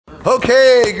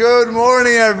Okay, good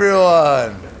morning,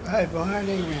 everyone. Good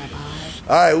morning, Rabbi.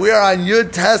 All right, we are on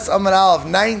Yud Tes Amud Aleph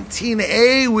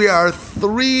 19a. We are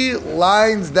 3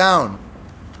 lines down.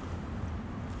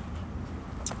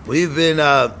 We've been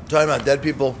talking about dead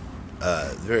people.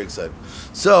 Very excited.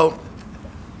 So,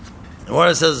 the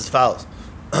one says as follows: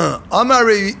 Amar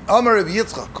Rabbi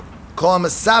Yitzchak, call him a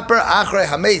saper achrei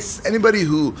hames. Anybody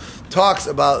who talks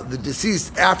about the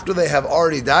deceased after they have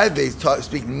already died, they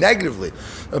speak negatively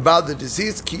about the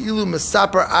deceased. Ki'ilu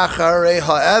mesaper acharei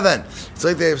ha'evan. It's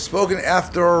like they have spoken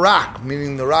after a rock,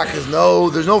 meaning the rock is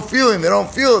there's no feeling. They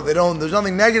don't feel it. There's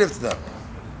nothing negative to them.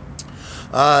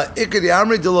 Either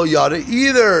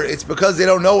it's because they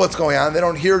don't know what's going on, they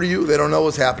don't hear you, they don't know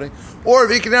what's happening, or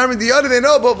they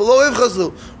know, but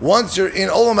once you're in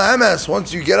Olam HaEmes,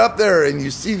 once you get up there and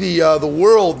you see the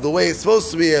world the way it's supposed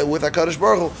to be with HaKadosh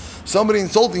Baruch Hu, somebody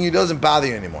insulting you doesn't bother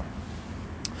you anymore.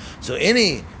 So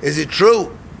is it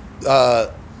true? Is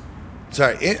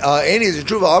it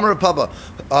true?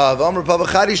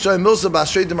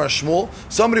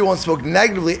 Somebody once spoke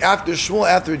negatively after Shmuel,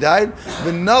 after he died, and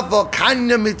then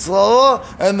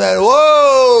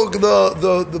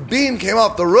the beam came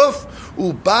off the roof,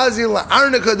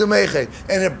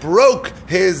 and it broke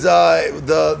his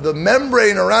the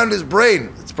membrane around his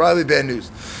brain. It's probably bad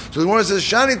news. So the one says,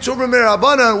 Shani Tumra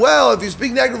Mirabana, well, if you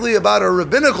speak negatively about a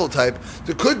rabbinical type,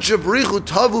 the Kudsha Barichu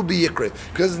Tavu Biyikre,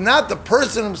 because it's not the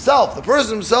person himself. The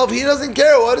person himself, he doesn't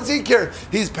care. What does he care?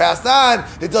 He's passed on.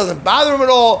 It doesn't bother him at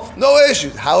all. No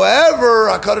issues. However,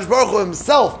 HaKadosh Baruch Hu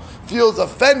himself feels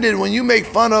offended when you make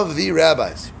fun of the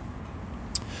rabbis.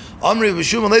 Anybody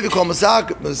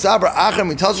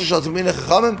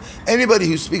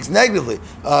who speaks negatively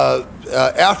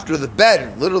after the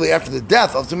bed, literally after the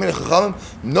death of Tamina Chachamim,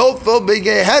 no fil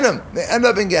begehenim. They end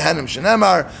up in Gehenim.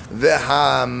 Shenemar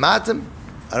v'hamatim.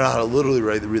 I don't know how to literally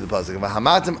read the pasuk.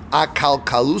 V'hamatim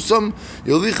akalkalusam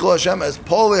yolichu Hashem as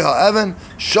pole ha'evan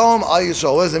shalom al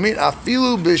Yisrael. What does it mean?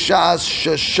 Afilu b'shas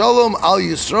shalom al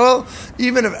Yisrael.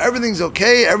 Even if everything's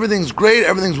okay, everything's great,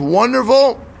 everything's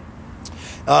wonderful.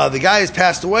 The guy has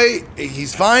passed away,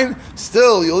 he's fine.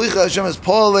 Still, Yolicha Hashem is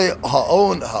Pole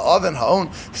Ha'oven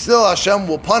Ha'on. Still, Hashem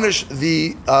will punish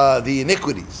the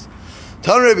iniquities. If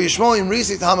one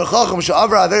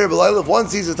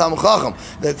sees a Talmid Chacham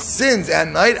that sins at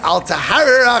night,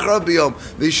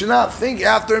 they should not think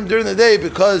after him during the day,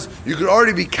 because you could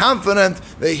already be confident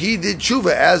that he did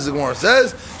tshuva, as the Gemara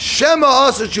says, Shema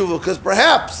asa tshuva, because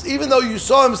perhaps, even though you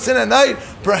saw him sin at night,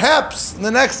 perhaps the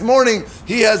next morning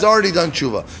he has already done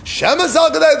tshuva. Shema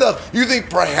sal kadaytach, you think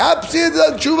perhaps he has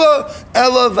done tshuva?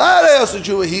 Elavare asa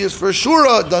tshuva, he is for sure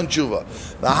done tshuva.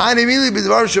 But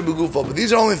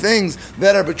these are only things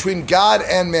that are between God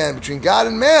and man. Between God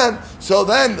and man, so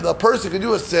then the person can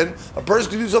do a sin, a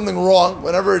person can do something wrong,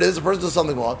 whenever it is, a person does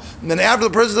something wrong, and then after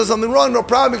the person does something wrong, no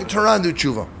problem, he can turn around and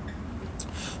do tshuva.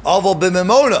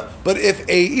 But if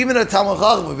even a Talmid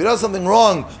Chacham, if he does something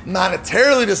wrong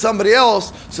monetarily to somebody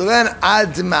else, so then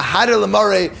ad mahadeh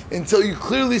lemare, until you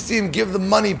clearly see him give the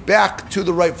money back to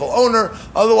the rightful owner.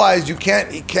 Otherwise, you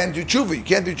can't do tshuva. You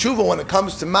can't do tshuva when it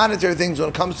comes to monetary things, when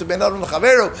it comes to ben adam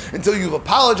l'chavero, until you've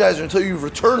apologized or until you've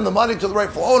returned the money to the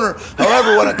rightful owner.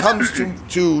 However, when it comes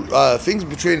to things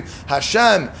between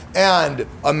Hashem and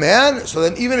a man, so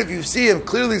then even if you see him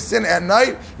clearly sin at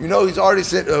night, you know he's already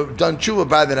done tshuva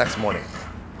by the next morning.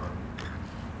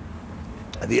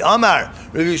 The Amar,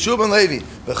 Rabbi Yeshua ben Levi,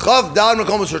 the Chav Dal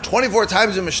Mekomos, for 24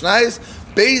 times in Mishnayos,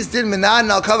 Beis Din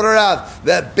Minan Al Kavod Rav,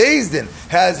 that Beis Din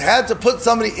has had to put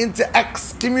somebody into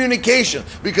excommunication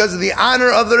because of the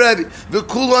honor of the Rebbe. The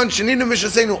Kulon Sheninu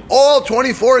Mishnasenu, all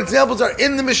 24 examples are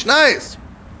in the Mishnayos.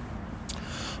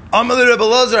 Amar the Rebbe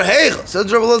Lazar, hey,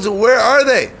 says Rebbe Lazar, where are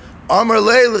they? Amar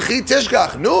le lechi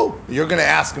tishkach. No, you're going to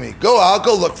ask me. I'll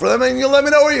go look for them, and you'll let me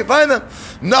know where you find them.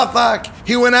 Nafak,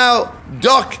 he went out.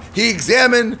 Duck, he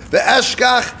examined the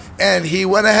eshkach, and he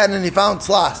went ahead and he found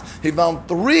slas. He found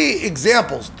 3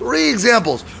 examples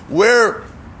where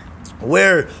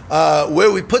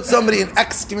we put somebody in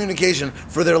excommunication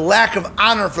for their lack of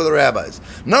honor for the rabbis.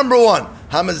 Number 1,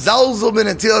 Hamazalzul bin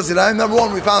Netilas Yadayim. Number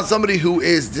 1, we found somebody who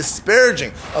is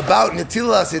disparaging about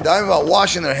Netilas Yadayim, about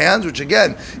washing their hands, which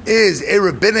again is a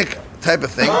rabbinic type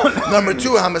of thing. Number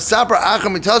 2, Hamasapra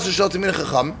Acham Mitas Shel Tamid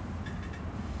Chacham.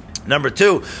 Number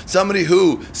 2, somebody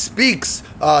who speaks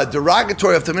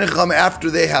derogatory of Tamid Chacham after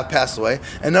they have passed away.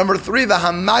 And number 3, the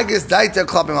Hamagis Daita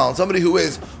Klapim Al, somebody who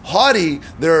is haughty,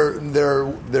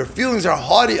 their feelings are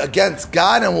haughty against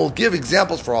God, and we'll give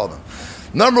examples for all of them.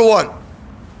 Number 1,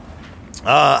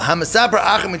 Hamasapra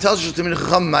Acham Mitas Shel Tamid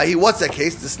Chacham Mahi. What's that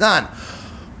case? Tisnan.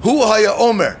 Hu haya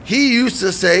omer. He used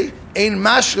to say,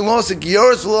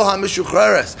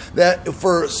 that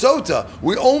for sota,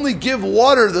 we only give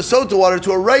water, the sota water,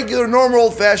 to a regular, normal,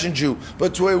 old-fashioned Jew.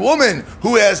 But to a woman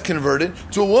who has converted,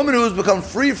 to a woman who has become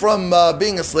free from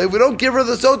being a slave, we don't give her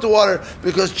the sota water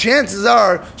because chances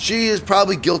are she is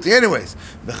probably guilty anyways.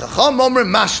 The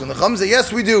Chacham say,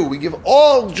 yes, we do. We give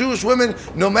all Jewish women,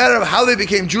 no matter how they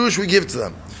became Jewish, we give to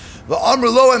them.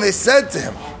 And they said to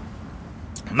him,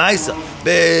 Maisa,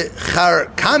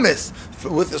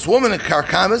 with this woman in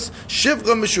Karkamis,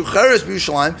 Shivcha Meshucheres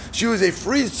b'Yushalayim, she was a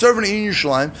free servant in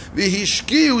Yerushalayim,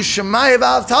 v'hishkiu Shemaya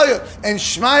v'Avtalya, and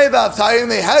Shemaya v'Avtalya,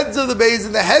 and the heads of the Beis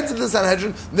and the heads of the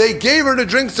Sanhedrin, they gave her to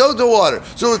drink soda water.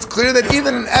 So it's clear that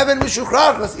even an Evan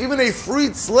Meshuchachas, even a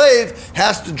freed slave,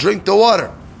 has to drink the water.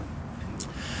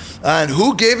 And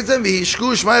who gave it to them?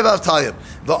 V'hishku Shemaya v'Avtalya.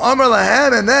 The Amar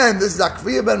Lahem, and then this is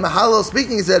Akviya ben Mahalel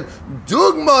speaking. He said,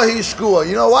 "Dugma hishkua."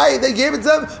 You know why they gave it to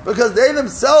them? Because they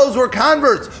themselves were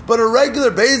converts. But a regular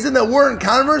Beis that weren't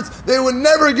converts, they would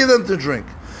never give them to drink.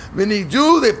 When he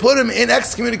do, they put him in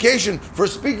excommunication for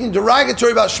speaking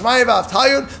derogatory about Shmaya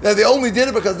v'Avtalya, that they only did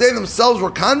it because they themselves were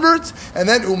converts. And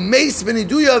then Umeis ben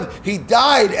Iduyav, he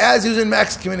died as he was in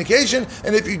excommunication.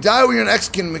 And if you die when you're in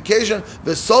excommunication,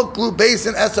 V'Solklu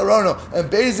Beisin Esarono, and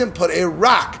Beisin put a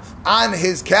rock on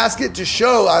his casket to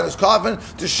show, on his coffin,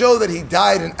 to show that he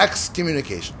died in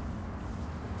excommunication.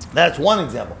 That's one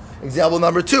example. Example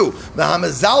number two, the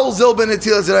Hamazal Zil ben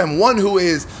Netilas Yadayim, one who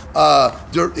is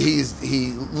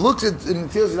he looks at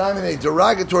Netilas Yadayim in a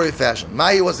derogatory fashion.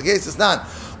 Mahi, what's the case? It's not.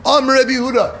 Rabbi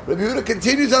Yehuda. Rabbi Yehuda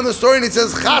continues on the story and he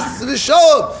says, Chas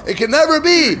v'sholom. It can never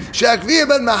be She'akviya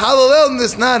ben Mahalalel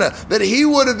Nisnana, that he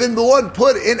would have been the one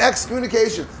put in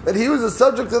excommunication, that he was the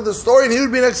subject of the story and he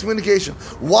would be in excommunication.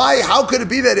 Why? How could it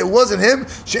be that it wasn't him?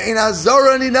 She'ein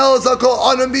Azara Ninel Zakol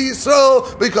Anam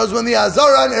B'Yisrael, because when the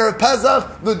Azara and Erev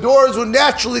Pesach, the doors would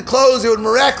naturally close. They would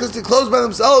miraculously close by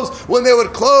themselves. When they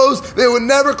would close, they would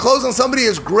never close on somebody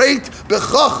as great,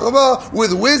 B'chachama,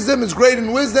 with wisdom, is great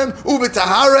in wisdom,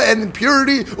 U'b'tahara, and in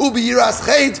purity, ubi yiras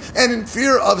chet, and in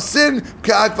fear of sin,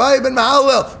 ka'akvai ben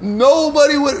Mahalel.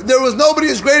 There was nobody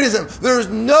as great as him. There is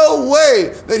no way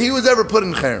that he was ever put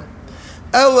in cherem.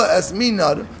 Ella es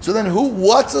minad. So then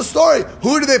what's the story?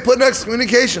 Who did they put in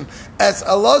excommunication? As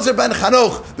Elazar ben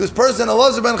Chanoch. This person,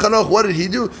 Elazar ben Chanoch, what did he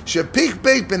do? Shepik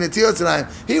beik ben Netilas Yadayim.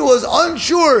 He was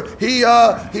unsure. He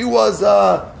was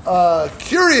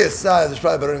curious. There's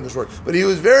probably a better English word. But he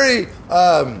was very...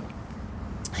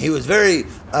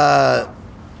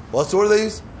 what's the word they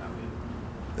use?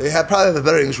 They probably have a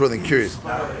better English word than curious.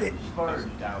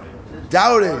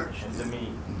 Doubted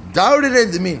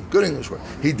and demeaned. Good English word.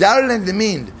 He doubted and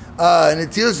demeaned.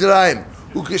 Netilas Yadayim.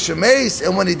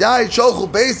 And when he died, Sholchu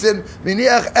Beisin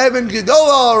Miniach Eben Gedol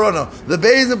Al Arono. The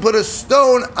Beisin put a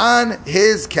stone on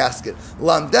his casket.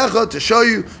 Lamdecha, to show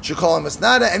you, should call him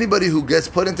Masnada, anybody who gets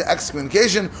put into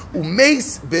excommunication,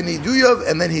 Umeis Ben Iduyav,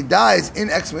 and then he dies in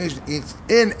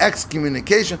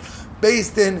excommunication.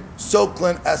 Beisin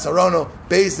Soklin Asarono.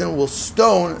 Beisin will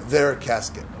stone their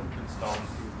casket.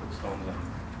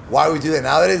 Why would we do that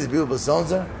nowadays? People put stones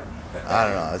there? I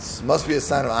don't know. It must be a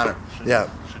sign of honor. Yeah.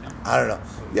 I don't know.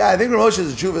 Yeah, I think Rav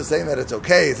Moshe's tshuva is saying that it's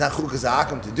okay. It's not chukas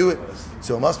ha'akam to do it,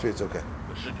 so it must be it's okay.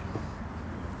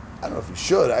 I don't know if you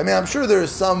should. I mean, I'm sure there is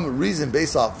some reason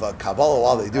based off Kabbalah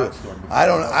why they do it. I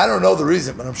don't know the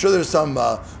reason, but I'm sure there's some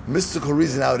mystical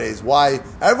reason nowadays why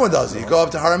everyone does it. You go up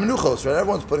to Har HaMenuchos, right?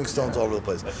 Everyone's putting stones all over the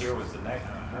place. But here was the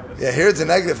negative. Yeah, here it's a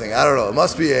negative thing. I don't know. It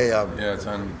must be a... yeah, it's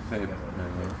on tape.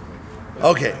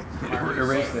 Okay.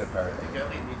 Erase that part. Yeah.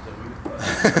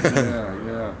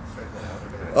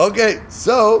 Okay,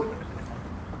 so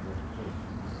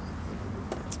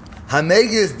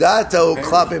Hamegis dato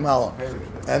klapim halom.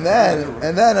 And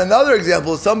then another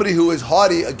example is somebody who is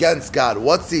haughty against God.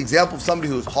 What's the example of somebody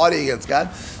who is haughty against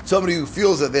God? Somebody who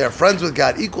feels that they are friends with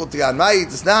God, equal to God.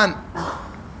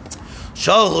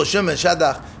 Shimon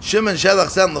Shedach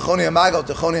sent Lechoni Amago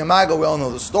to Choni Amago. We all know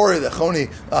the story that Choni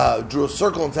drew a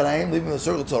circle in Tanaim, leaving the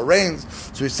circle till it rains.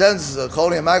 So he sends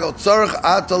Choni Amago, Tzarech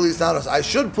Atol Yisnaros. I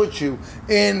should put you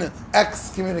in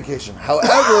excommunication.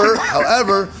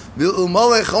 However,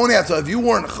 if you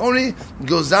weren't Choni,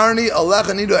 Gozarni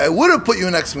Alecha Nido, I would have put you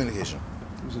in excommunication.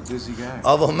 He was a busy guy.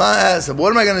 What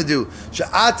am I going to do?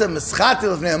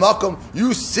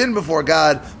 You sin before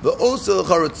God,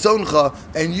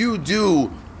 and you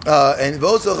do, and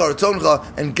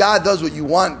God does what you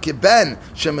want. Like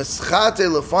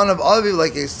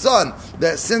a son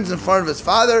that sins in front of his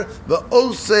father,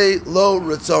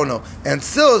 and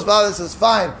still his father says,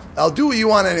 fine, I'll do what you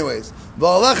want anyways. And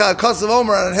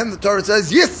on him the Torah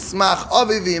says,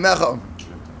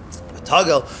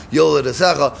 Tagel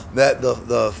Yoladesecha, that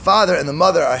the father and the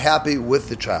mother are happy with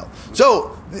the child.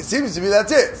 So it seems to me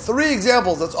that's it. 3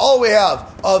 examples. That's all we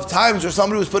have of times where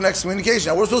somebody was put in excommunication.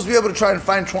 Now we're supposed to be able to try and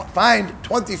find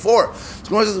 24.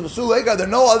 So there are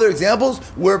no other examples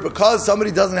where because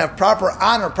somebody doesn't have proper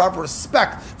honor, proper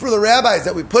respect for the rabbis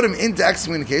that we put him into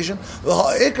excommunication.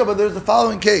 But there's the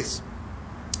following case.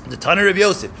 The Tanur of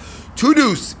Yosef.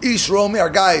 Tudus Ish Romi, our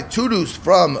guy Tudus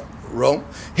from Rome.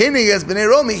 Hini has been a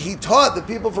Romi. He taught the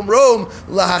people from Rome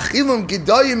lahachilum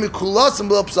gedayim mikulasim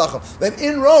b'lapsachim, that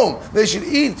in Rome they should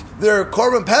eat their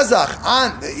korban pesach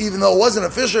on, even though it wasn't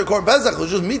officially a korban pesach, it was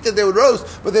just meat that they would roast,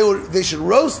 but they should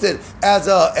roast it as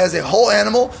a whole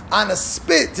animal on a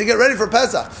spit to get ready for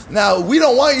Pesach. Now we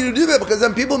don't want you to do that because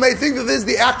then people may think that this is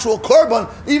the actual korban,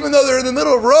 even though they're in the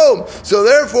middle of Rome. So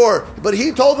therefore, but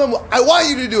he told them, I want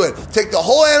you to do it. Take the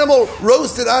whole animal,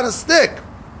 roast it on a stick.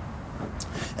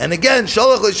 And again,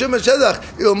 I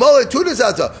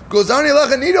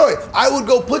would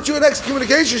go put you in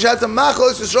excommunication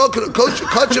because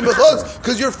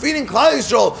you're feeding Klal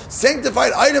Yisrael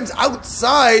sanctified items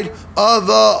outside of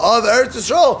Eretz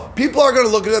Yisrael. People are going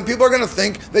to look at them. People are going to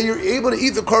think that you're able to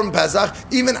eat the Korban Pesach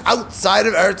even outside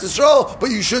of Eretz Yisrael, but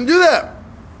you shouldn't do that.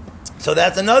 So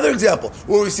that's another example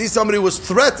where we see somebody was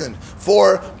threatened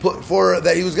for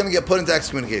that he was going to get put into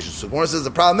excommunication. So Gemara says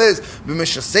the problem is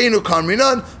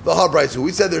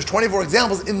we said there's 24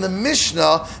 examples in the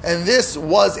Mishnah, and this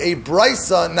was a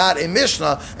brisa, not a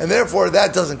Mishnah, and therefore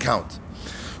that doesn't count.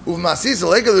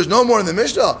 There's no more in the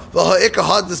Mishnah.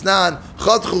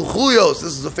 This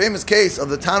is a famous case of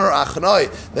the Tanur Achnoi,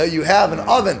 that you have an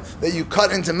oven that you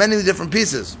cut into many different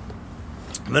pieces.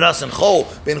 And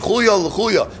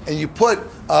you put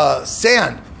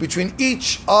sand between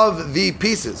each of the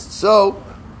pieces. So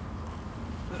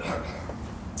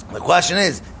the question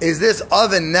is this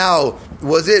oven now,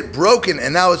 was it broken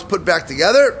and now it's put back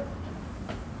together?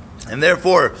 And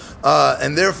therefore, is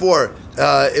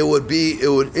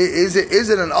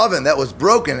it an oven that was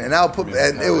broken and now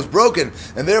it was broken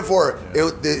and therefore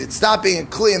it stopped being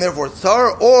clean and therefore it's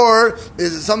tar, or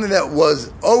is it something that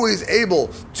was always able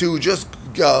to just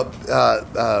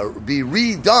be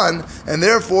redone and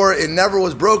therefore it never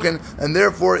was broken and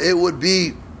therefore it would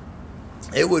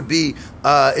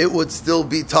still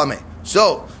be tummy?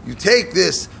 So you take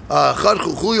this so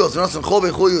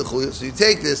you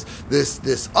take this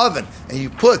oven and you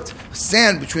put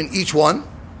sand between each one.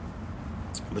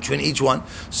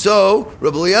 So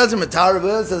Rabbi Eliezer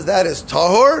Matar says that is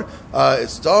tahor.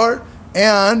 It's tahor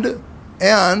and the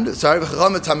Chacham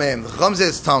says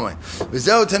it's tamei.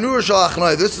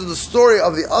 This is the story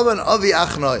of the oven of the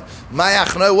achnoi. My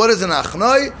achnoi. What is an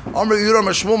achnoi?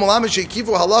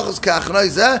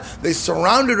 They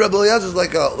surrounded Rabbi Eliezer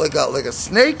like a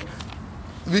snake.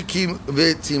 And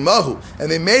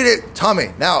they made it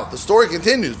tummy. Now the story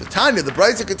continues. The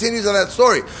Brisa continues on that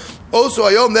story. Also,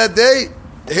 Ayom, that day,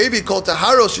 Hevi called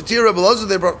Taharo Shatir Rabbi Eliezer.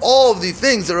 They brought all of the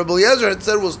things that Rabbi Eliezer had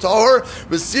said was tahor,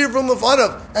 received from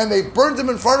Lefanav, and they burnt him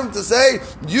in front of him to say,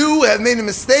 "You have made a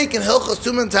mistake in Hilchos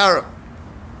Tumah and Tara."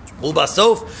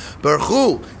 Ubasof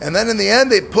Berachos, and then in the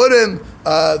end they put him.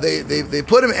 They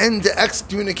put him into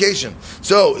excommunication.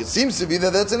 So it seems to be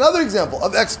that that's another example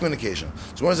of excommunication.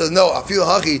 So one says, no, afil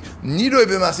hachi nidoi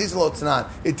b'masis lo tznan.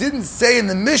 It didn't say in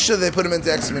the Mishnah they put him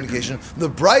into excommunication. The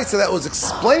Brisa that was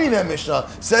explaining that Mishnah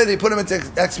said they put him into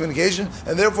excommunication,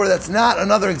 and therefore that's not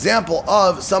another example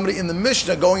of somebody in the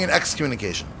Mishnah going in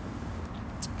excommunication.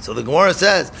 So the Gemara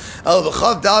says, that was the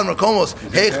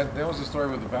story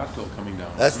with the Batkol coming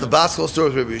down. That's the Batkol story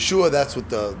with Rabbi Yeshua. That's what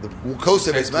the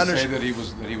Kosev is to say that he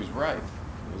was right.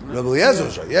 Rabbi Eliezer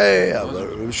was right. Yeah.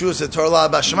 Rabbi Yeshua said Torah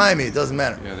Bashmaimi. It doesn't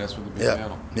matter. Yeah, that's what the big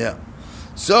panel. Yeah.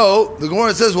 So the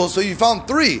Gemara says, well, so you found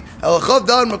 3. Well,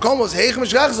 then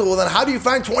how do you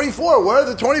find 24? Where are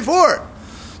the 24?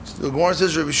 So the Gemara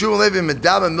says, Rabbi Yeshua Levi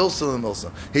Medaba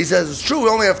Milsa. He says it's true. We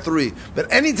only have 3,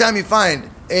 but anytime you find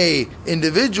a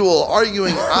individual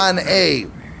arguing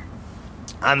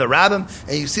on the rabbim,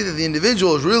 and you see that the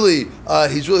individual is really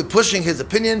he's really pushing his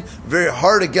opinion very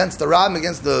hard against the rabbim,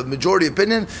 against the majority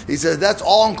opinion. He says that's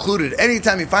all included.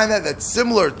 Anytime you find that, that's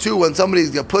similar to when somebody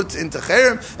gets put into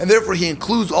cherem, and therefore he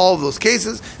includes all of those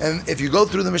cases. And if you go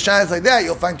through the Mishnayos like that,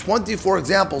 you'll find 24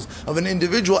 examples of an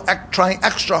individual trying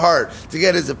extra hard to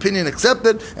get his opinion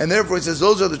accepted, and therefore he says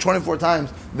those are the 24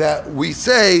 times that we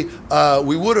say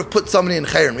we would have put somebody in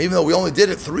cherem, even though we only did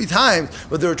it 3 times,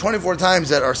 but there are 24 times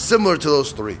that are similar to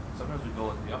those 3. Sometimes we go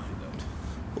with the Yachid though.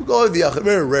 We'll go with the Yachid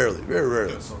very rarely.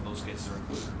 So those cases are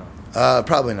included or not?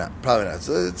 Probably not. Probably not.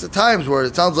 So it's at times where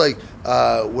it sounds like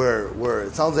where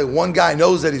it sounds like one guy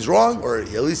knows that he's wrong, or at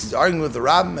least he's arguing with the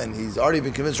rabbin and he's already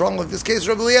been convinced wrong. Like this case,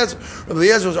 Rabbi Eliezer. Rabbi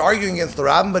Eliezer was arguing against the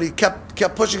rabbin, but he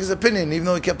kept pushing his opinion, even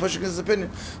though he kept pushing his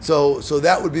opinion. So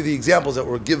that would be the examples that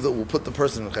will put the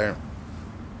person in chayrim.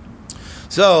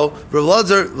 So Rabbi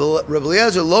Eliezer lo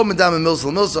medam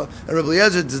milsa, and Rabbi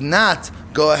Eliezer does not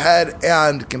go ahead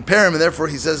and compare him, and therefore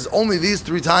he says only these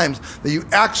 3 times that you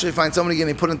actually find somebody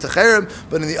getting put into chayrim,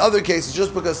 but in the other cases,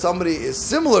 just because somebody is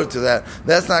similar to that,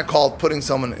 that's not called putting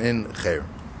someone in chayrim.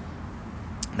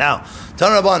 Now,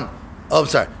 Tan Rabban. Oh, I'm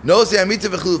sorry. No, so we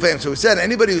said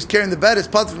anybody who's carrying the bed is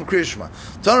part from Kriya Shema.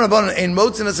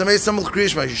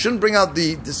 You shouldn't bring out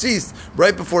the deceased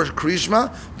right before Kriya Shema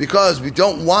because we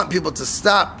don't want people to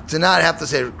stop to not have to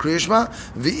say Kriya Shema.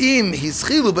 V'im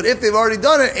hischilu, but if they've already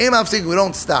done it, we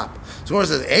don't stop. So when it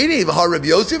says, but when Rabbi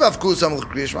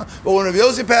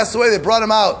Yossi passed away, they brought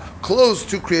him out close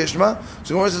to Kriya Shema.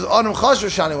 So when it says, Adam Chasher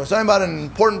Shani, we're talking about an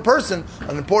important person,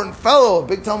 an important fellow, a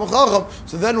big Talmud Chacham,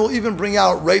 so then we'll even bring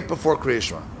out right before Kriya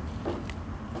Shema.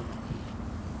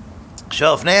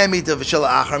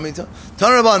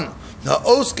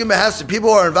 People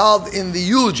who are involved in the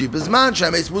eulogy, if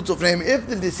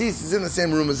the deceased is in the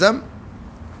same room as them,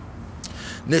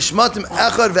 Nishmatim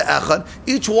echad ve'echad.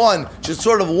 Each one should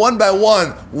sort of one by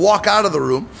one walk out of the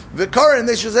room. V'karin,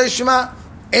 they should say Shema.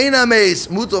 Ein ameis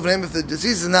mutov name. If the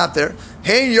deceased is not there,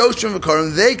 hein yoshim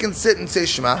v'karin. They can sit and say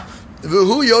Shema.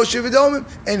 V'hu yoshiv v'domim.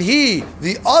 And he,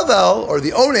 the other or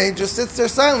the onein, just sits there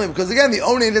silently because again, the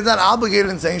onein is not obligated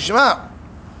in saying Shema.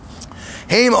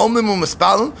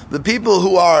 The people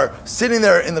who are sitting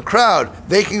there in the crowd,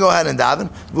 they can go ahead and daven.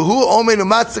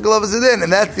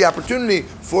 And that's the opportunity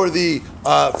for the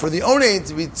onein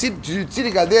to do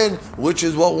tzidik adin, which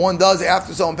is what one does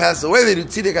after someone passes away. They do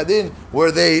tzidik adin,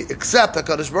 where they accept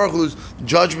HaKadosh Baruch Hu's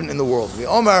judgment in the world. The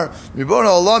Omar,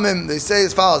 Ribono Olamim, they say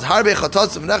as follows: Harbe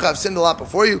chatatz v'necha, I've sinned a lot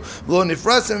before you. Lo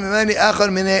nifrasim mimeni echad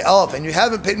minei alf, and you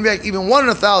haven't paid me back even 1 in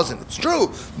 1,000. It's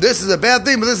true. This is a bad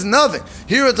thing, but this is nothing.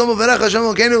 Here at Tomo v'necha Hashem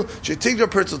Elokeinu shetigdar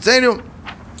pertzotzeinu.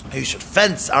 You should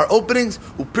fence our openings,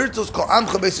 upirtos kol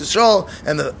amcha beis Yisrael,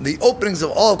 and the openings of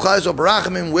all of Klal Yisrael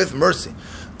barachamim with mercy.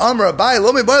 Amar Abai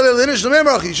lo me bar le'inish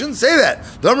le'memrach. You shouldn't say that.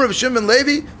 The Amar of Shimon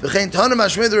Levi v'chein tanim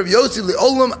hashmei Rav Yossi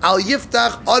le'olam al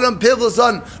yiftach adam piv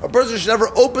l'san. A person should never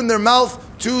open their mouth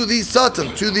to the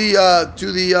satan, to the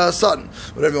satan,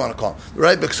 whatever you want to call him,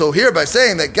 right? But so here by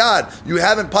saying that God, you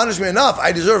haven't punished me enough,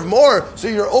 I deserve more, so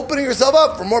you're opening yourself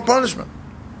up for more punishment.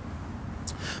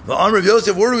 The Amr of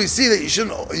Yosef, where do we see that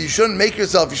you shouldn't make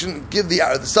yourself, you shouldn't give the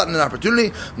satan an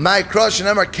opportunity? My crush and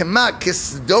Emar kemak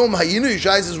kisdom hayinu.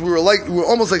 Yishai says we were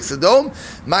almost like Sodom.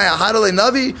 My ahadale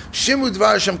navi shimu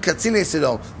dvar shem katzine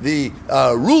Sodom. The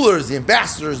rulers, the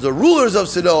ambassadors, the rulers of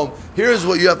Sodom. Here's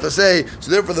what you have to say. So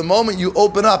therefore, the moment you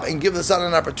open up and give the satan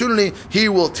an opportunity, he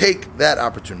will take that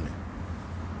opportunity.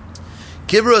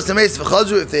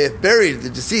 If they have buried the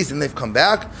deceased and they've come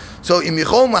back, so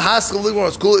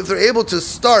if they're able to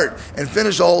start and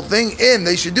finish the whole thing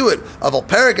they should do it. But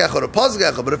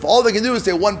if all they can do is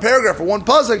say one paragraph or one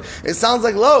pasuk, it sounds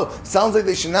like low. It sounds like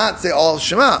they should not say all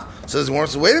Shema. So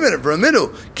wait a minute, for a minute.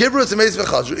 Even if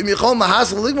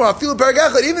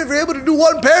you're able to do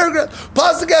one paragraph,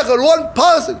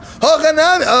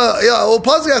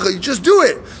 you just do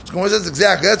it. So says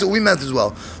exactly, that's what we meant as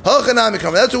well.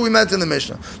 That's what we meant in the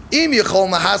Mishnah. Even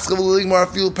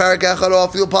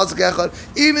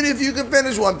if you can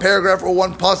finish one paragraph or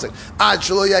one pasuk,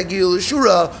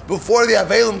 before the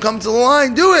Avelim come to the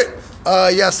line, do it.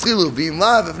 Yaschilu,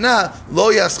 if not,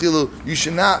 lo yaschilu, you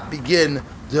should not begin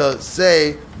to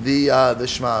say the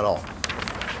Shema at all.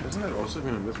 Isn't it also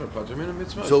been a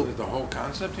mitzvah? So the whole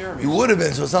concept here. I mean, you would have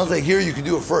been. So it sounds like here you can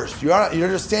do it first. You're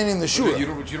just standing in the shura. You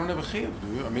don't have a chiyuv, do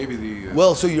you? Or maybe the.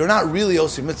 Well, so you're not really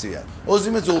osi mitzvah yet. Osi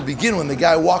mitzvah will begin when the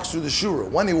guy walks through the shura.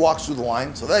 When he walks through the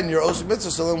line, so then you're osi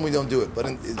mitzvah. So then we don't do it.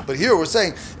 But here we're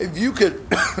saying if you could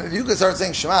start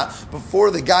saying Shema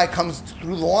before the guy comes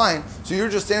through the line, so you're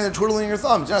just standing there twiddling your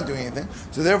thumbs. You're not doing anything.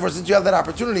 So therefore, since you have that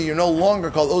opportunity, you're no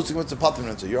longer called osi mitzvah patim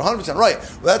mitzvah. You're 100% right.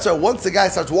 Well, that's why once the guy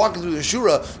starts walking through the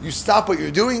shura, you stop what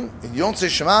you're doing, and you don't say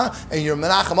Shema, and you're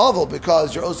menachem avol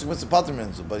because you're osik mitzvah pater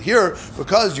mitzvah. But here,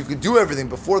 because you could do everything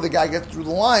before the guy gets through the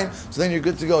line, so then you're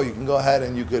good to go. You can go ahead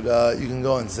and you can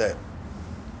go and say it.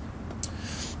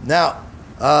 Now,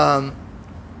 ha'omdim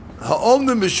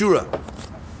b'shura.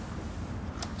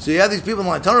 So you have these people in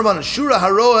line. Tanraban shura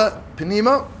haroa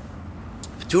penima.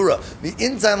 The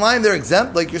inside line, they're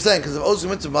exempt, like you're saying, because of osik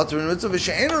mitzvah pater mitzvah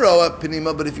v'she'en haroa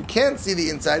penima. But if you can't see the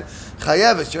inside,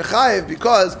 chayev, you're chayev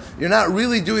because you're not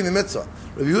really doing the mitzvah.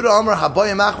 Rabbi Yehuda Amar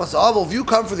Habayim Achmas Aval. If you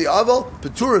come for the Aval,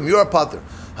 Peturim, you are Pater.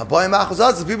 Habayim Achmas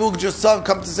Aval. People who just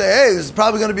come to say, hey, this is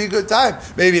probably going to be a good time.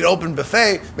 Maybe an open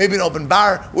buffet, maybe an open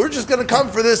bar. We're just going to come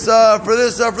for this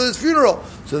funeral.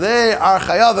 So they are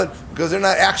chayavet because they're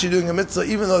not actually doing a mitzvah,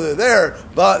 even though they're there.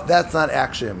 But that's not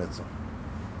actually a mitzvah.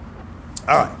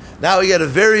 All right. Now we get a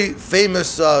very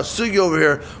famous sugi over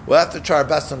here. We'll have to try our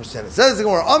best to understand it. It says the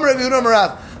Gemara, Amar Rabbi Yehuda Amar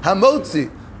Rav, Hamotzi.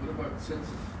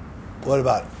 What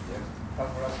about it?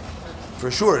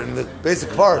 For sure, in the basic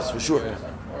forest, for sure. Yeah.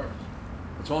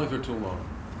 It's only for too long.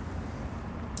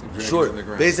 Sure,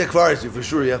 basic forest, for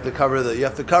sure. You have to cover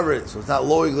it, so it's not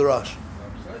loig the rush.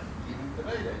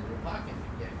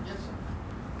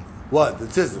 What? The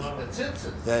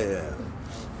tzitzis? Yeah.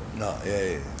 No,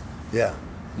 yeah.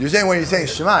 You're saying when you're saying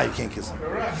Shema, you can't kiss him.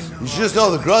 You should just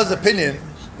know the Gra's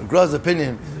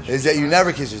opinion is that you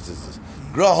never kiss your tzitzis.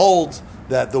 Gra holds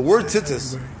that the word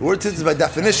tzitzis by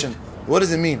definition, what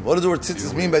does it mean? What does the word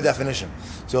tzitzis mean by definition?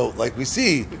 So, like we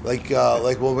see, like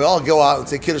when we all go out and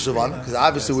say Kiddush Levana, because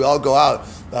obviously we all go out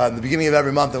in the beginning of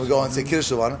every month and we go out and say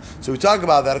Kiddush Levana. So we talk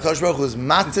about that. HaKadosh Baruch Hu is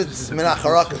matzitz min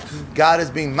hacharakim. God is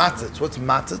being matzitz. What's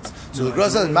matzitz? So the Gemara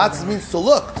says matzitz means to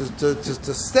look,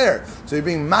 to stare. So you're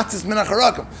being matzitz min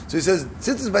hacharakim. So he says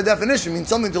tzitzis by definition means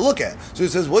something to look at. So he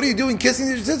says, what are you doing kissing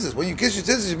your tzitzis? When you kiss your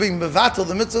tzitzis, you're being mevatel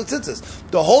the mitzvah of tzitzis.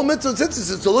 The whole mitzvah of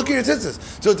tzitzis is to look at your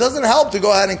tzitzis. So it doesn't help to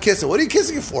go ahead and kiss it. What are you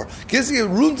kissing it for? Kissing it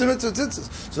ruins the mitzvah of tzitzis.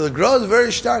 So the Gemara is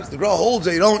very stark. The Gra holds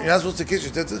that you're not supposed to kiss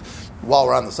your tzitzis. While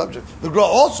we're on the subject, the Gra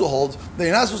also holds that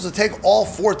you're not supposed to take all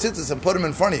four tzitzis and put them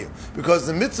in front of you, because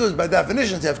the mitzvah is by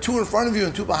definition to have two in front of you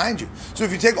and two behind you. So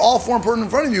if you take all four and put them in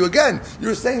front of you, again,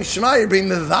 you're saying Shema, you're being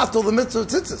mevatel the mitzvah of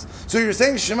tzitzis. So you're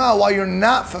saying Shema while you're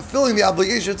not fulfilling the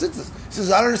obligation of tzitzis. He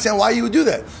says, I don't understand why you would do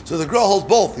that. So the Gra holds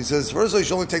both. He says, first of all, you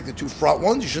should only take the two front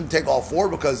ones. You shouldn't take all four,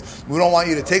 because we don't want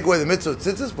you to take away the mitzvah of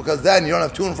tzitzis, because then you don't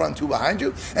have two in front and two behind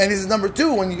you. And he says, number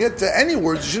two, when you get to any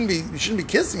words, you shouldn't be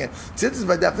kissing it. Tzitzis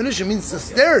by definition means to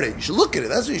stare at it. You should look at it.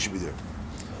 That's what you should be doing.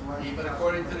 Even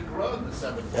according to the Gra, the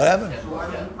seventh. What happened? So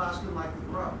why don't you pass them like the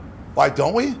Gra? Why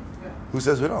don't we? Yeah. Who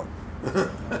says we don't?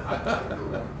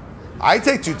 I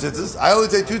take two tzitzis. I only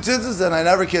take two tzitzis, and I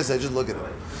never kiss. I just look at it.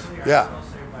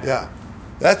 Yeah.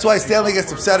 That's why Stanley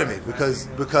gets upset at me,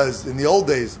 because in the old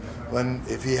days,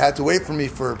 if he had to wait for me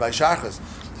by Shachas,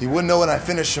 he wouldn't know when I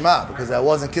finished Shema, because I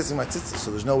wasn't kissing my tzitzis, so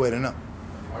there's no way to know.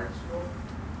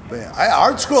 But yeah,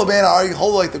 Art Scroll, man, I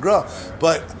hold like the Gra.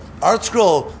 But Art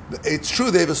Scroll, it's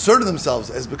true, they've asserted themselves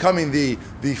as becoming the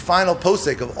final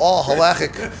posek of all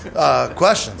halachic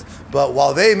questions. But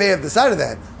while they may have decided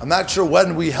that, I'm not sure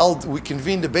when we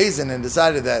convened a Beis-Din and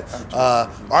decided that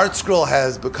Art Scroll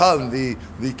has become the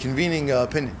convening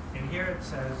opinion. And here it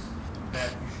says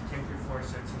that you should take your four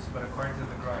tzitzis, but according to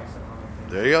the Gra, it's not like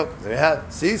that. There you go. There you have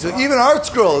it. See? So even Art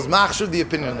Scroll is machshir the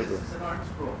opinion of the Gra. It's an art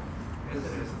scroll. It's the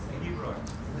Hebrew.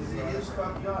 It's the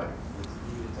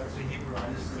Hebrew.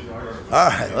 All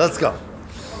right, let's go.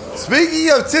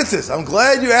 Speaking of tzitzis, I'm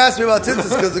glad you asked me about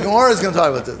tzitzis, because the Gemara is going to talk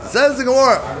about tzitzis. Says the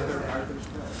Gemara.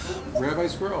 Rabbi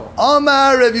Squirrel.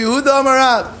 Amar Rabbi Yehuda Amar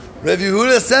Rav. Rabbi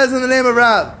Yehuda says in the name of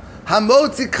Rav,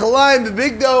 Hamotzi Kalayim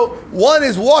Bebigdo. One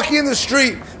is walking in the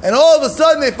street, and all of a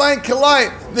sudden they find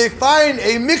Kalayim. They find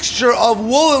a mixture of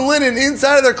wool and linen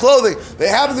inside of their clothing. They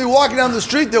happen to be walking down the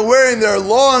street. They're wearing their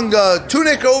long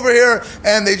tunic over here,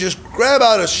 and they just grab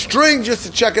out a string just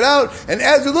to check it out. And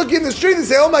as they're looking in the street, they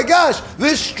say, "Oh my gosh,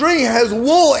 this string has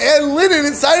wool and linen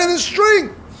inside of the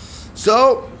string."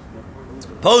 So,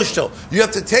 Poshto, you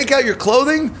have to take out your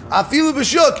clothing. Afilu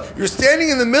b'shuk. You're standing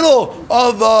in the middle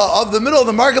of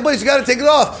the marketplace. You got to take it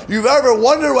off. You've ever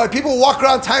wondered why people walk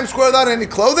around Times Square without any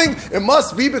clothing? It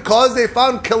must be because they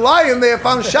found kilayim, they have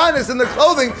found shyness in their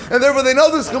clothing, and therefore they know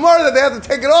this Gemara that they have to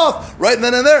take it off right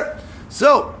then and there.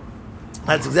 So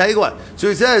that's exactly what. So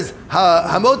he says,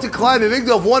 Hamoti Kalayim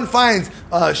B'Migdal, if one finds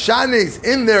shanis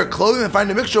in their clothing, they find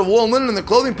a mixture of wool and linen in their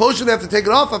clothing, potion, they have to take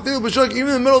it off. I feel b'shuk, even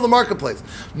in the middle of the marketplace.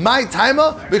 My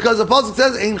taima, because the pasuk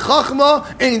says, Ein chachma,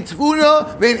 ein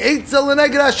tfuna, vein eitzel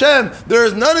l'neged Hashem. There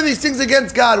is none of these things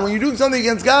against God. When you're doing something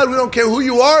against God, we don't care who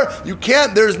you are. You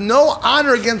can't. There's no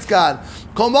honor against God.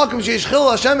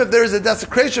 If there is a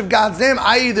desecration of God's name,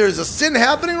 i.e. there is a sin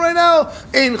happening right now,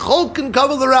 ein chol can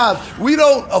cover the rab. We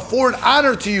don't afford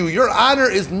honor to you. Your honor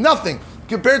is nothing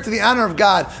compared to the honor of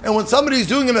God. And when somebody's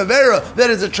doing an avera that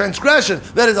is a transgression,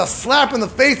 that is a slap in the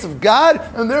face of God,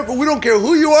 and therefore we don't care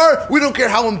who you are, we don't care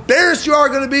how embarrassed you are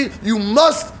going to be, you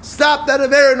must stop that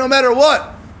avera no matter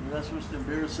what. You're not supposed to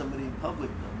embarrass somebody in public,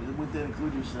 though. Wouldn't that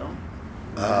include yourself?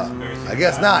 I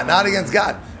guess not. Not against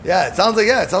God. Yeah, it sounds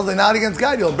like not against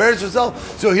God. You'll embarrass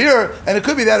yourself. So here, and it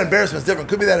could be that embarrassment is different.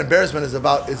 It could be that embarrassment is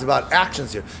about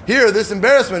actions here. Here, this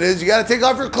embarrassment is you got to take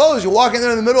off your clothes. You're walking there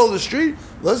in the middle of the street.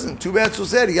 Listen, too bad so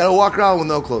sad. You got to walk around with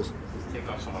no clothes. Take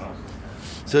off someone else.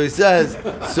 So he says,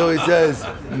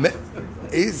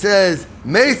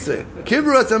 Mesa,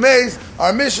 Kibbutz Amaze,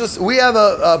 our Mishnah, we have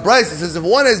a Bryce that says if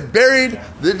one has buried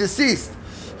the deceased,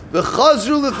 the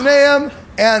Chazru Lifneim,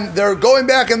 and they're going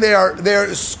back and they're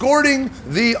escorting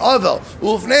the Avel.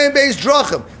 Ulfneim Beis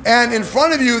Drachim, and in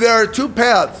front of you there are two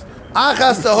paths.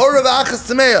 Achas Tahora v'Achas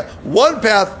Tameya. One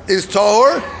path is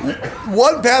Tahor,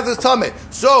 one path is Tameh.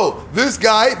 So this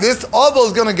guy, this Avel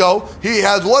is going to go. He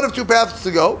has one of two paths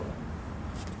to go.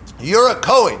 You're a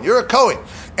Kohen.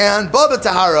 And Baba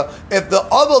Tahara, if the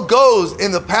Avel goes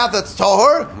in the path that's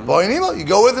Tahor, you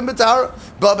go with him to Tahara.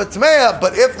 Baba Tmeya,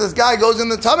 but if this guy goes in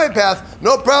the Tameh path,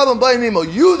 no problem,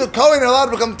 you, the Kohen, are allowed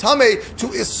to become Tameh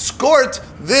to escort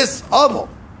this Avel.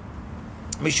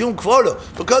 Mishum Kvodo.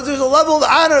 Because there's a level of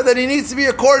honor that he needs to be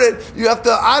accorded. You have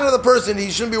to honor the person. He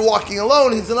shouldn't be walking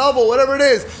alone. He's an Avel, whatever it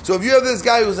is. So if you have this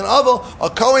guy who's an Avel, a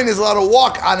Kohen is allowed to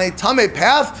walk on a Tameh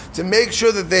path to make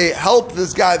sure that they help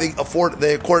this guy, they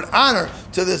accord honor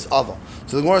to this Avel.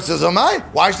 So the Gemara says,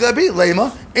 why should that be?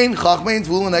 Lema, ein chachmein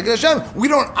tvulin neged Hashem. We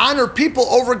don't honor people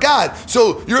over God.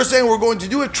 So you're saying we're going to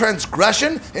do a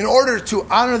transgression in order to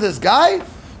honor this guy?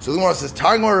 So the Gemara says,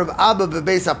 Targmar of Abba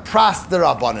Bebesa Pras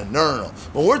Derabanan. No.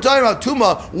 When we're talking about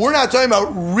Tuma, we're not talking about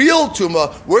real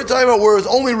Tuma. We're talking about where it's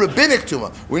only rabbinic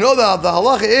Tuma. We know that the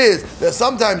halacha is that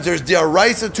sometimes there's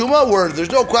Diaraisa Tuma, where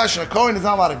there's no question a Kohen is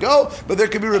not allowed to go, but there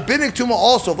could be rabbinic Tuma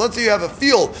also. If let's say you have a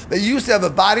field that used to have a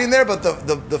body in there, but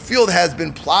the field has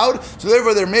been plowed, so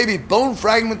therefore there may be bone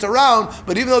fragments around,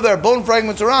 but even though there are bone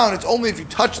fragments around, it's only if you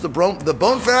touch the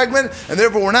bone fragment, and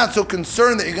therefore we're not so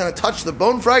concerned that you're going to touch the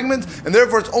bone fragment, and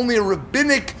therefore it's only a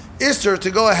rabbinic isser to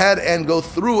go ahead and go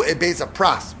through a base of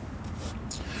pras.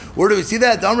 Where do we see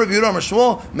that?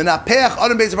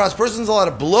 Persons allowed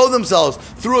to blow themselves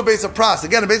through a base of pras.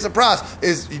 Again, a base of pras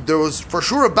is there was for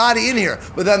sure a body in here,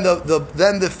 but then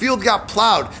the field got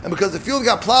plowed, and because the field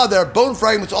got plowed, there are bone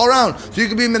fragments all around. So you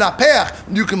can be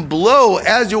minapeach, you can blow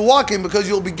as you're walking because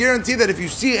you'll be guaranteed that if you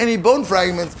see any bone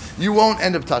fragments, you won't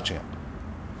end up touching it.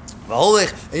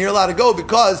 And you're allowed to go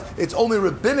because it's only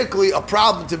rabbinically a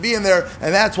problem to be in there,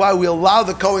 and that's why we allow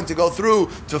the Kohen to go through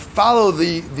to follow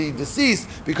the deceased,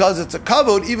 because it's a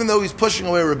kavod even though he's pushing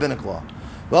away rabbinic law.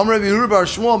 If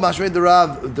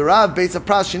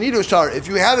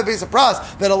you have a base of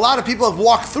pras that a lot of people have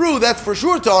walked through, that's for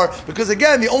sure tar, because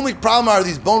again, the only problem are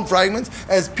these bone fragments.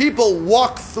 As people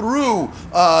walk through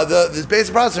this base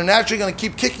of pras, they're naturally going to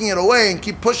keep kicking it away and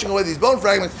keep pushing away these bone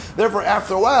fragments. Therefore,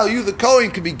 after a while, you, the Kohen,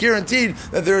 can be guaranteed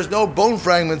that there is no bone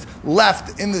fragments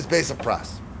left in this base of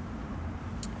pras.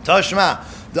 Tashma.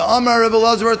 The Amar Rebbe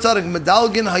Lazar Tzadik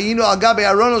Medalgin Hayinu Agabe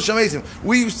Aronos Shamesim.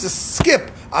 We used to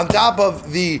skip on top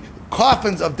of the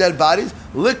coffins of dead bodies,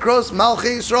 Likros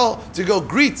Malchei Yisrael, to go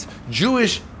greet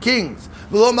Jewish kings.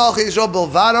 Not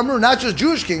just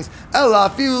Jewish kings. We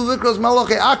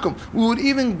would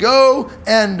even go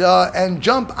and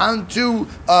jump onto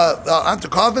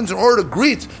coffins in order to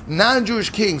greet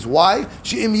non-Jewish kings. Why?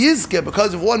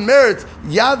 Because if one merits,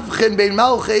 because when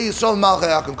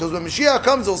Mashiach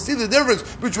comes, they'll see the difference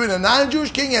between a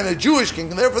non-Jewish king and a Jewish king,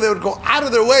 and therefore they would go out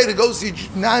of their way to go see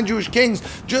non-Jewish kings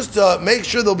just to make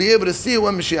sure they'll be able to see it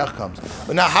when Mashiach comes.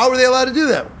 But now, how are they allowed to do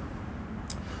that?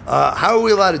 How are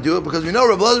we allowed to do it? Because we know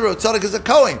Rabbi Elazar Tzaddik is a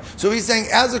Kohen. So he's saying,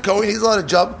 as a Kohen, he's allowed to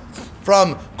jump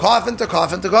from coffin to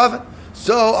coffin to coffin.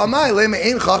 So,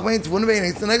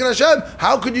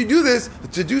 how could you do this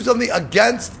to do something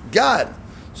against God?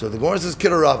 So the Gemara says,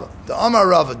 Kiddur Rava. The Amar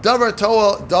Rava, Davar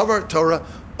Torah,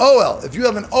 Oel. If you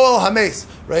have an Oel Hames,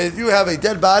 right? If you have a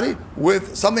dead body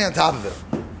with something on top of it.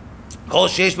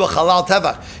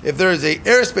 If there is an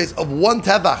airspace of one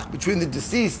tevach between the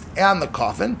deceased and the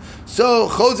coffin, so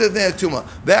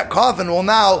that coffin will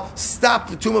now stop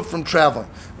the tumah from traveling.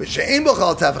 If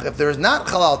there is not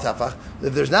chalal tefach,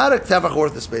 if there's not a tefach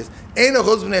worth of space, the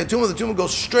tumah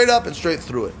goes straight up and straight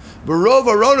through it. Barov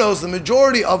aronos, the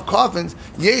majority of coffins,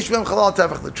 yesh b'hem chalal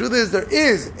tefach. The truth is there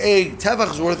is a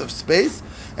tefach's worth of space.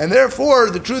 And therefore,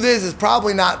 the truth is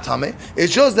probably not tameh.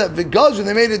 It shows that Vigazun,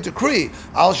 they made a decree,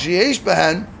 al sheyesh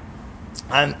behen,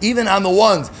 and even on the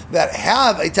ones that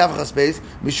have a tefach space,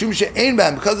 mishum she'ein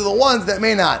b'hem, because of the ones that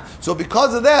may not. So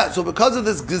because of that, because of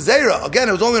this gezerah, again,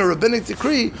 it was only a rabbinic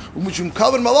decree, mishum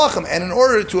kavod malachim, and in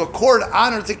order to accord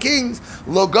honor to kings,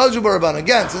 lo gazu b'rabban.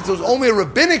 Again, since it was only a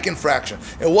rabbinic infraction,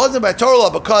 it wasn't by Torah law,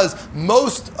 because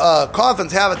most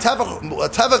coffins have a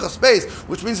tefach of space,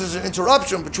 which means there's an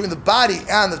interruption between the body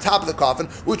and the top of the coffin,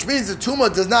 which means the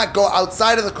tumah does not go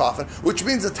outside of the coffin, which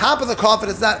means the top of the coffin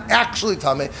is not actually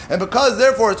tameh, and because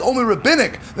therefore it's only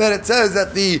rabbinic that it says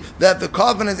that the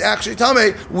coffin is actually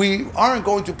tameh, we aren't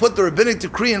going to put the rabbinic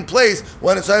decree in place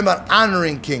when it's talking about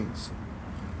honoring kings.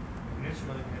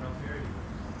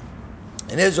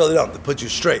 In Israel, they don't. They put you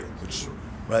straight, which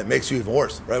makes you even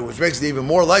worse, right? Which makes it even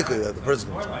more likely that the person.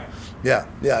 Yeah.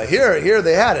 Here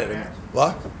they had it.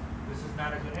 What? This is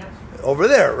not a good answer. Over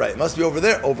there, right? It must be over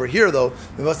there. Over here, though,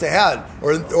 they must have had,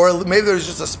 or maybe there's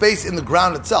just a space in the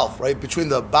ground itself, right, between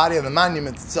the body and the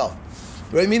monument itself,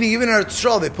 right? Meaning, even in Eretz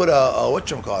Yisrael, they put a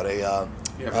matzeva.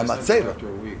 After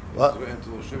a week. What?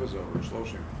 Until the Shiva's over,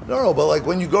 shloshim. No, but like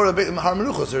when you go to the Har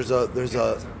Menuchos,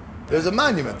 there's a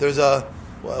monument. There's a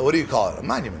what do you call it? A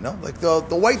monument, no? Like the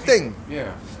white thing.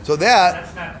 Yeah. So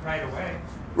that's not right away.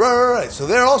 Right. So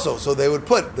there also, they would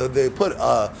put,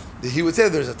 he would say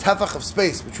there's a tefach of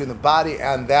space between the body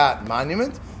and that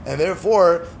monument, and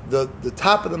therefore the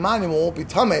top of the monument won't be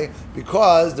tameh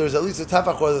because there's at least a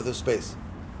tefach where there's space,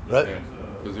 right? Yeah.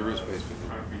 Because there is space.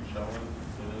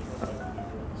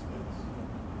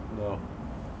 No.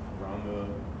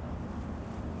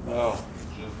 No.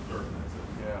 Just dirt.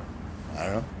 Yeah. I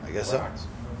don't know. I guess Rocks. so.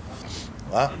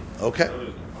 Wow. Okay.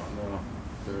 No.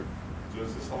 They're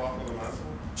Does this halacha the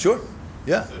matzah? Sure.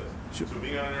 Yeah. That's it. Sure. So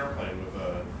being on an airplane with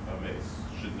a mace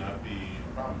should not be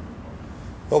a problem.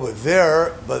 Oh, but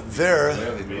there. there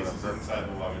they The do mace it on is purpose. inside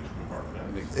the luggage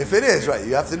compartment. If it is right,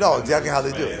 you have to know exactly how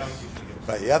they do it.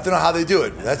 Right, you have to know how they do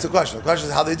it. That's the question. The question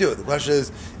is how they do it. The question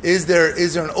is there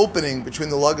an opening between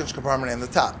the luggage compartment and the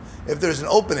top? If there's an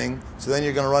opening, so then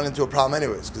you're going to run into a problem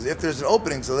anyways. Because if there's an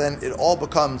opening, so then it all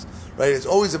becomes, right, it's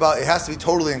always about, it has to be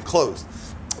totally enclosed.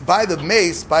 By the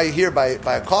mace, by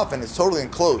a coffin, it's totally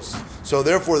enclosed. So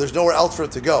therefore, there's nowhere else for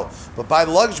it to go. But by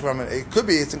the luggage compartment, it could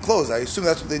be it's enclosed. I assume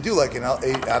that's what they do, like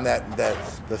on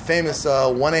the famous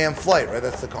 1 a.m. flight, right?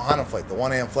 That's the Kohanim flight, the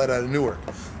 1 a.m. flight out of Newark.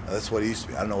 That's what it used to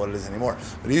be. I don't know what it is anymore.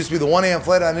 But it used to be the 1 a.m.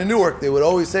 flight out of Newark. They would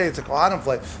always say it's a Kohanim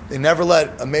flight. They never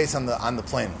let a mace on the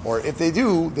plane. Or if they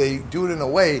do it in a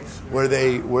way where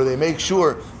they make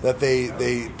sure that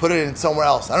they put it in somewhere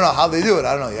else. I don't know how they do it.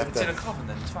 I don't know. You have If it's in a coffin,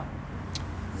 then it's fine.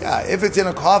 Yeah, if it's in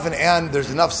a coffin and there's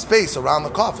enough space around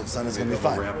the coffin, then it's going to be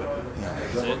fine.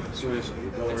 Seriously.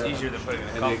 It's easier than putting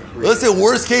it in a coffin. Listen,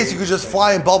 worst case, you could just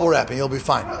fly in bubble wrap and you'll be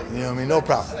fine. You know what I mean? No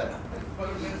problem.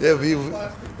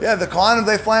 Yeah, the Kohanim,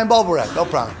 they fly in bubble wrap. No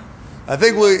problem. I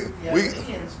think we The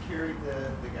Indians carried the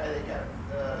guy they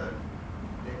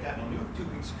got nuked 2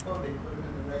 weeks ago. They put him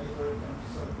in the regular.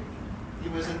 He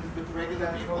was with the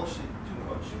regular people. Shoe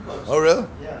coats. Oh, really?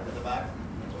 Yeah, in the back.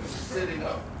 Sitting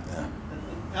up. Yeah.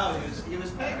 No, he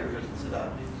was beggar. He didn't sit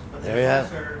up. But There you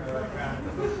have it.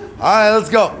 All right, let's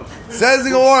go. Says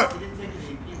the Gemara. He didn't take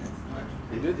any peanuts.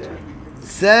 Who did that?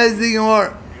 Says the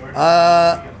Gemara.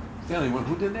 Stanley,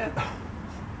 who did that?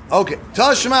 Okay,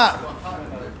 Tashma.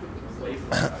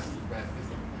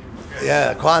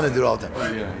 Yeah, Kohanim do it all the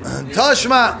time. Yeah.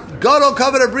 Tashma, Gadol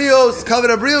Kavod Abrios.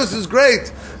 Kavod Abrios is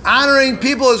great. Honoring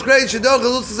people is great. Shadok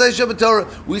Elusasei Shabbat Torah.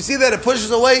 We see that it pushes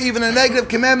away even a negative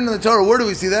commandment in the Torah. Where do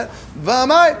we see that?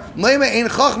 V'amai Leima Ein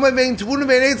Chachma Vein Tvunim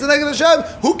Vein Eitz Neged Hashem.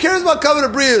 Who cares about Kavod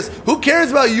Abrios? Who cares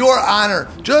about your honor?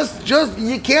 Just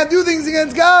you can't do things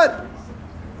against God.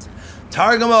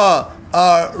 Targuma.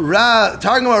 Rav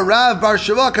Bar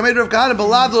Shiva Kamed Rav Kahana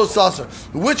B'Lav Lo Sasser.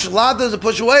 Which lav does it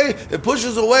push away? It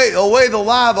pushes away the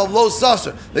lav of Lo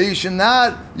Sasser. That you should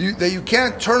not, that you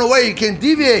can't turn away, you can't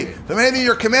deviate from anything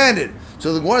you're commanded.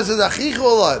 So the Gemara says, Achichu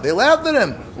Allah. They laughed at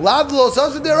him. Lav Lo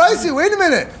Sasser Deraisi. Wait a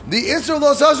minute. The Isser of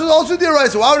Lo Sasser is also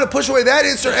Deraisi. Why would it push away that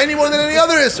Isser any more than any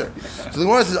other Isser? So the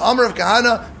Gemara says, Amar of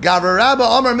Kahana, Gavra Rabba,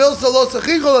 Amar Milsa Lo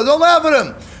Sachichu Allah. Don't laugh at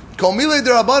him. All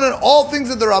things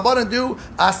that the Rabbanan do,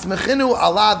 asmechinu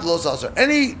alad lo saser.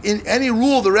 Any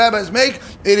rule the rabbis make,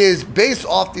 it is based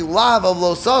off the lav of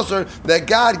lo saser, that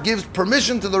God gives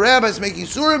permission to the rabbis making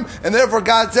surim, and therefore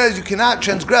God says you cannot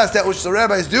transgress that which the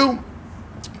rabbis do,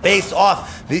 based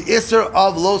off the Isser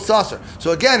of Lo Saser.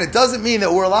 So again, it doesn't mean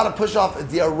that we're allowed to push off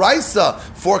the Araisa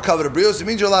for Kavod Abrios. It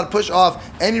means you're allowed to push off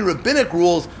any rabbinic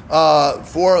rules for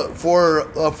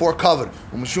Kavod.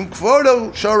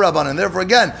 And therefore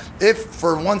again, if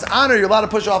for one's honor, you're allowed to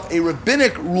push off a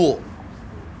rabbinic rule.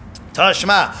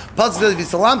 Tashma.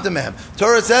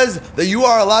 Torah says that you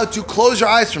are allowed to close your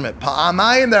eyes from it.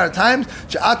 Pa'amayim, there are times,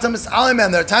 there are times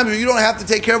where you don't have to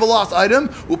take care of a lost item.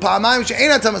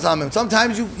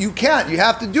 Sometimes you can't. You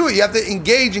have to do it. You have to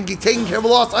engage in taking care of a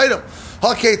lost item. You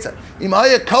are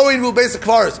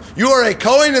a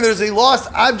Kohen and there's a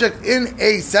lost object in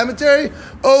a cemetery.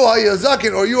 Or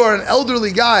you are an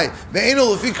elderly guy.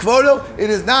 It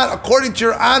is not according to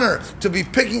your honor to be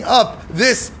picking up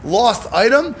this lost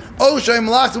item. Or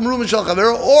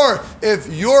if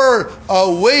your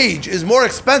wage is more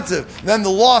expensive than the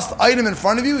lost item in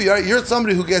front of you, you're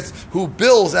somebody who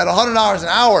bills at $100 an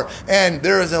hour, and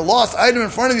there is a lost item in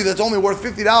front of you that's only worth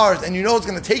 $50, and you know it's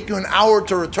going to take you an hour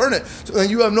to return it. So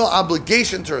then you have no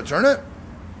obligation to return it.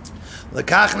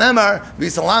 Lekach nemar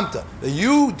v'salamta. That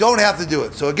you don't have to do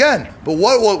it. So again, but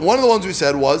what one of the ones we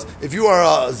said was, if you are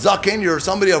a zaken, you're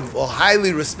somebody of a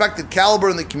highly respected caliber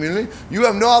in the community, you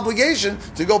have no obligation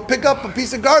to go pick up a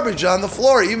piece of garbage on the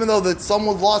floor, even though that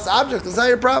someone's lost object. That's not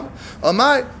your problem.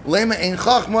 Why don't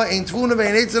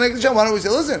we say,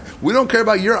 listen, we don't care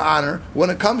about your honor when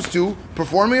it comes to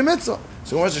performing a mitzvah.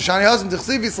 So no, there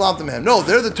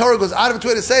the Torah goes out of its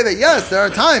way to say that yes, there are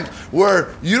times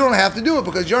where you don't have to do it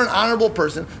because you're an honorable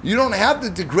person. You don't have to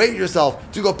degrade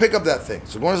yourself to go pick up that thing.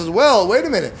 So Gemara says, well, wait a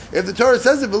minute. If the Torah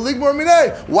says it,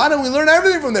 why don't we learn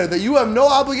everything from there? That you have no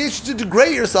obligation to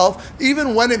degrade yourself,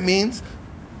 even when it means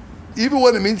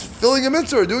filling a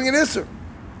mitzvah or doing an isser.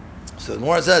 So the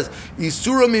Gemara says,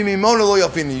 "Isura mimimona lo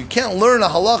yafini." You can't learn a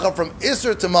halacha from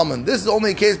isser to mammon. This is only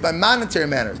a case by monetary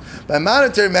matters. By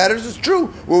monetary matters, it's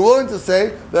true. We're willing to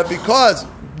say that because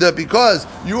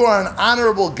you are an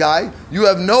honorable guy, you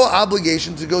have no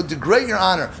obligation to go degrade your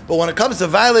honor. But when it comes to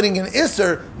violating an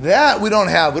isser, that we don't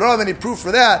have. We don't have any proof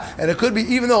for that. And it could be,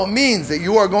 even though it means that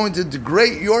you are going to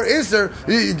degrade your isser,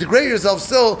 you degrade yourself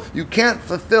still, you can't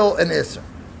fulfill an isser.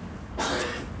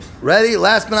 Ready?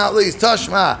 Last but not least,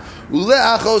 Tashma.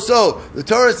 The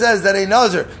Torah says that a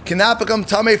Nazir cannot become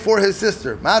Tameh for his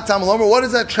sister. What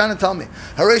is that trying to tell me?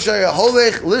 A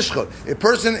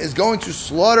person is going to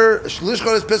slaughter,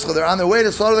 they're on their way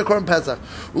to slaughter the Korban Pesach.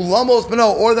 Or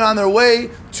they're on their way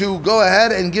to go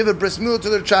ahead and give a bris milah to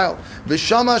their child. They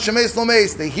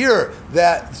hear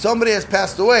that somebody has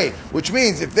passed away, which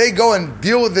means if they go and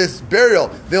deal with this burial,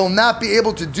 they'll not be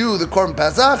able to do the Korban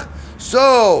Pesach.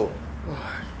 So,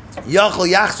 you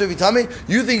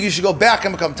think you should go back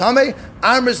and become tamei?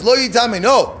 Amris lo yitame.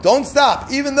 No, don't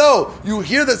stop. Even though you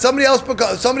hear that somebody has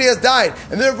died,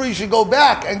 and therefore you should go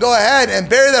back and go ahead and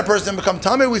bury that person and become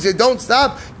tamei. We say don't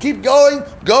stop. Keep going.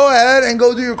 Go ahead and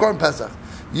go do your Korban Pesach.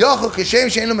 Just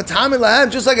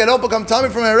like I don't become tummy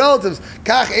from my relatives.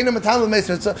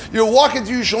 You're walking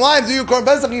through Yerushalayim, do your Korban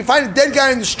Pesach, and you find a dead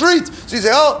guy in the street. So you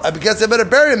say, I guess I better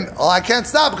bury him. I can't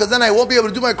stop because then I won't be able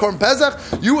to do my Korban Pesach.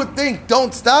 You would think,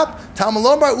 don't stop. To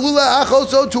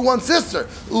one sister.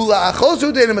 You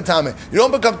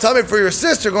don't become tummy for your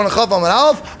sister, going to Chav Amud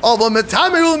Aleph.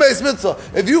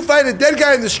 If you find a dead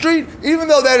guy in the street, even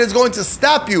though that is going to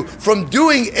stop you from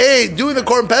doing the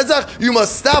Korban Pesach, you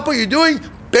must stop what you're doing,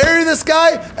 bury this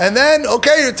guy, and then,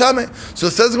 okay, you're tummy. So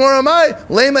it says, Lema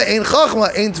ein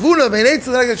chachma, ein tvuna, vein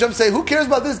eitzah. Hashem say, who cares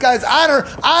about this guy's honor?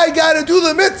 I got to do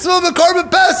the mitzvah of the Korban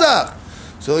Pesach.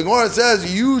 So the Gemara says,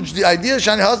 the idea,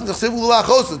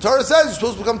 the Torah says you're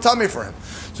supposed to become tummy for him.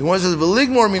 So the Gemara says,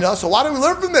 so why do we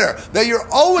learn from there? That you're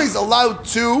always allowed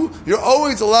to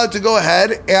go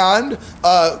ahead and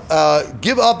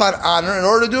give up on honor in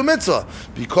order to do a mitzvah.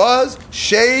 Because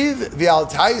shave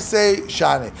v'altaise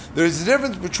shani. There's a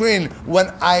difference between when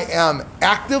I am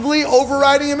actively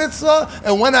overriding a mitzvah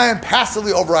and when I am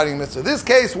passively overriding a mitzvah. This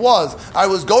case was, I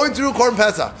was going through Korban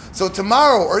Pesach. So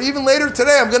tomorrow, or even later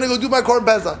today, I'm going to go do my Korban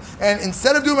Pesach. And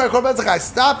instead of doing my Korban Pesach, I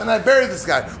stop and I bury this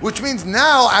guy. Which means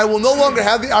now I will no longer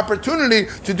have the opportunity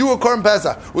to do a Korban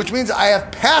Pesach. Which means I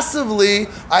have passively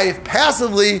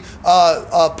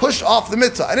pushed off the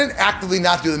mitzvah. I didn't actively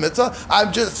not do the mitzvah.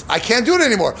 I can't do it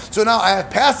anymore. So now I have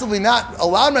passively not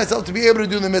allowed myself to be able to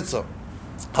do the mitzvah.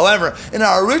 However, in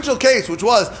our original case, which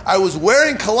was I was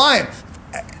wearing kalayim,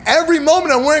 every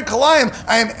moment I'm wearing kalayim,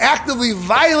 I am actively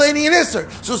violating an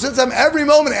isser. So since I'm every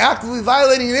moment actively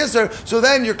violating an isser, so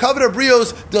then your covet of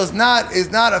brios is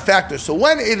not a factor. So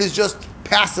when it is just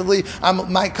passively,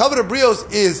 my covet of brios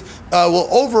will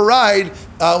override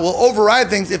will override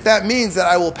things if that means that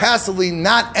I will passively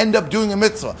not end up doing a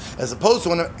mitzvah, as opposed to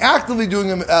when I'm actively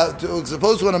doing as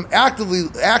opposed to when I'm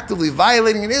actively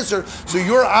violating an isser. So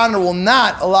your honor will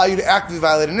not allow you to actively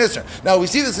violate an isser. Now we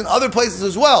see this in other places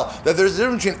as well, that there's a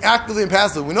difference between actively and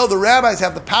passively. We know the rabbis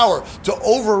have the power to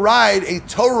override a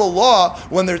Torah law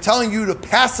when they're telling you to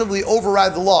passively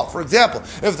override the law. For example,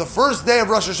 if the first day of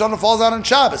Rosh Hashanah falls out on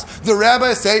Shabbos, the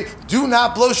rabbis say, do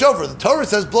not blow shofar. The Torah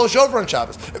says blow shofar on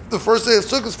Shabbos. If the first day of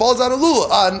Sukkot falls out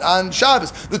on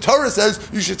Shabbos, the Torah says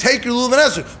you should take your lulav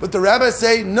and esrog. But the rabbis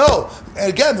say no. And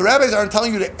again, the rabbis aren't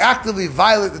telling you to actively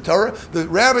violate the Torah. The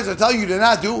rabbis are telling you to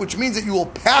not do it, which means that you will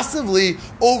passively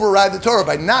override the Torah.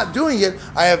 By not doing it,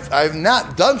 I have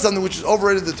not done something which has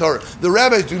overridden the Torah. The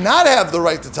rabbis do not have the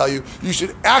right to tell you you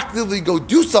should actively go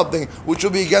do something which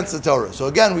will be against the Torah. So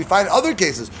again, we find other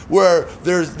cases where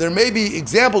there may be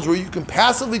examples where you can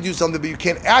passively do something, but you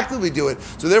can't actively do it.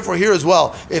 So therefore here as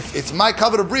well, if it's my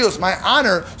covet of brios, my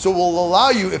honor, so we'll allow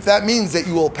you, if that means that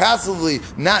you will passively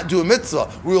not do a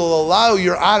mitzvah, we will allow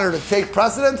your honor to take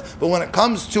precedence, but when it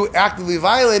comes to actively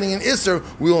violating an isser,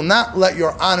 we will not let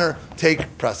your honor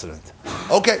take precedent.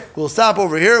 Okay, we'll stop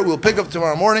over here. We'll pick up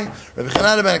tomorrow morning. Rabbi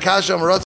Chanina ben Akasha